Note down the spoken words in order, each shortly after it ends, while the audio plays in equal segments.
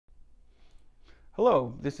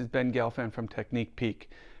Hello, this is Ben Gelfand from Technique Peak.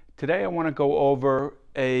 Today I want to go over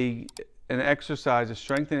an exercise, a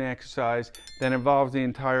strengthening exercise that involves the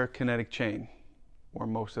entire kinetic chain, or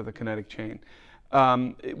most of the kinetic chain.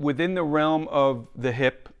 Within the realm of the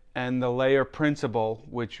hip and the layer principle,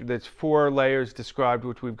 which there's 4 layers described,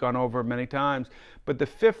 which we've gone over many times, but the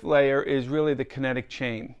 5th layer is really the kinetic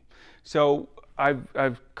chain. So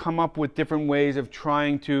I've come up with different ways of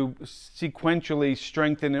trying to sequentially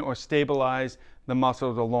strengthen or stabilize the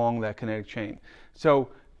muscles along that kinetic chain. So,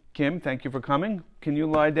 Kim, thank you for coming. Can you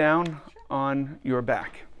lie down on your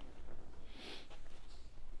back?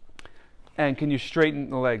 And can you straighten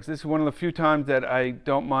the legs? This is one of the few times that I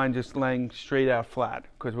don't mind just laying straight out flat,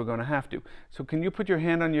 because we're going to have to. So can you put your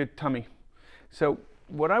hand on your tummy? So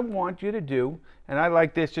what I want you to do, and I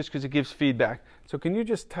like this just because it gives feedback. So can you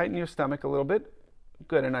just tighten your stomach a little bit?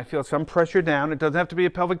 Good, and I feel some pressure down. It doesn't have to be a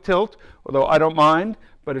pelvic tilt, although I don't mind,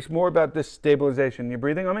 but it's more about this stabilization. You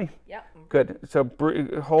breathing on me? Yep. Good. So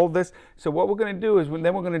hold this. So what we're going to do is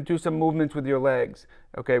then we're going to do some movements with your legs.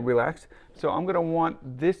 Okay, relax. So I'm going to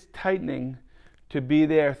want this tightening to be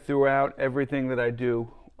there throughout everything that I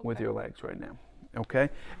do with your legs right now. Okay?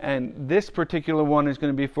 And this particular one is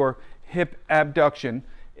going to be for hip abduction.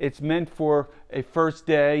 It's meant for a first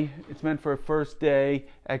day. It's meant for a first day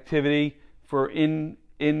activity for in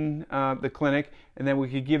the clinic, and then we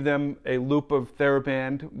could give them a loop of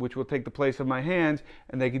TheraBand, which will take the place of my hands,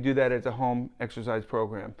 and they could do that as a home exercise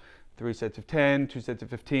program. 3 sets of 10, 2 sets of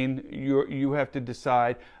 15. You have to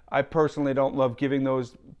decide. I personally don't love giving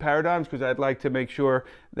those paradigms because I'd like to make sure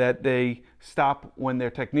that they stop when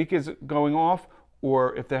their technique is going off,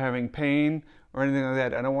 or if they're having pain or anything like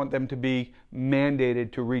that. I don't want them to be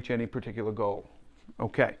mandated to reach any particular goal.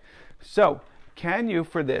 Okay, so can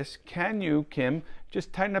you, Kim,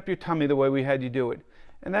 just tighten up your tummy the way we had you do it?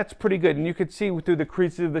 And that's pretty good. And you could see through the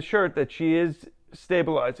creases of the shirt that she is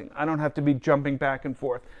stabilizing. I don't have to be jumping back and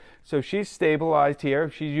forth. So she's stabilized here.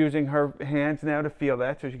 She's using her hands now to feel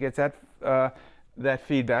that, so she gets that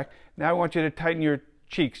feedback. Now I want you to tighten your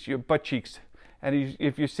cheeks, your butt cheeks. And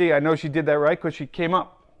if you see, I know she did that right because she came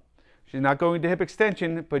up. She's not going to hip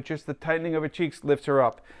extension, but just the tightening of her cheeks lifts her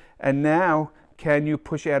up. And now, can you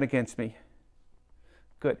push out against me?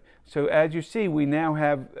 Good. So as you see, we now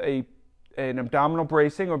have an abdominal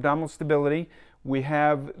bracing or abdominal stability. We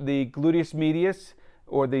have the gluteus medius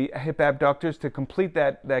or the hip abductors to complete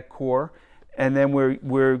that core. And then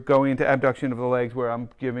we're going into abduction of the legs where I'm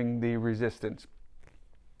giving the resistance.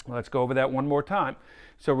 Let's go over that one more time.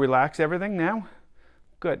 So relax everything now.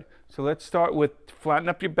 Good. So let's start with flatten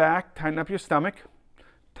up your back, tighten up your stomach,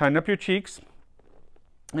 tighten up your cheeks,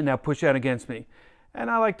 and now push out against me. And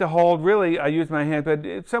I like to hold, really, I use my hand, but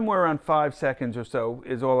it's somewhere around 5 seconds or so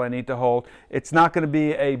is all I need to hold. It's not going to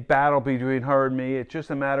be a battle between her and me. It's just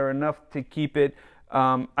a matter enough to keep it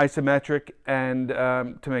isometric and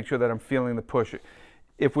to make sure that I'm feeling the push.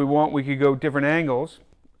 If we want, we could go different angles.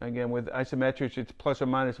 Again, with isometrics, it's plus or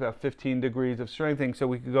minus about 15 degrees of strengthening, so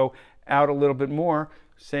we could go out a little bit more.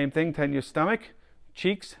 Same thing, tighten your stomach,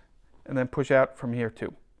 cheeks, and then push out from here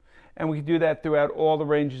too. And we can do that throughout all the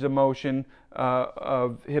ranges of motion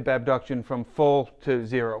of hip abduction from full to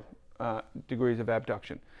 0 degrees of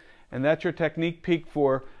abduction. And that's your technique peak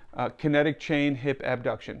for kinetic chain hip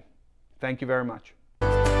abduction. Thank you very much.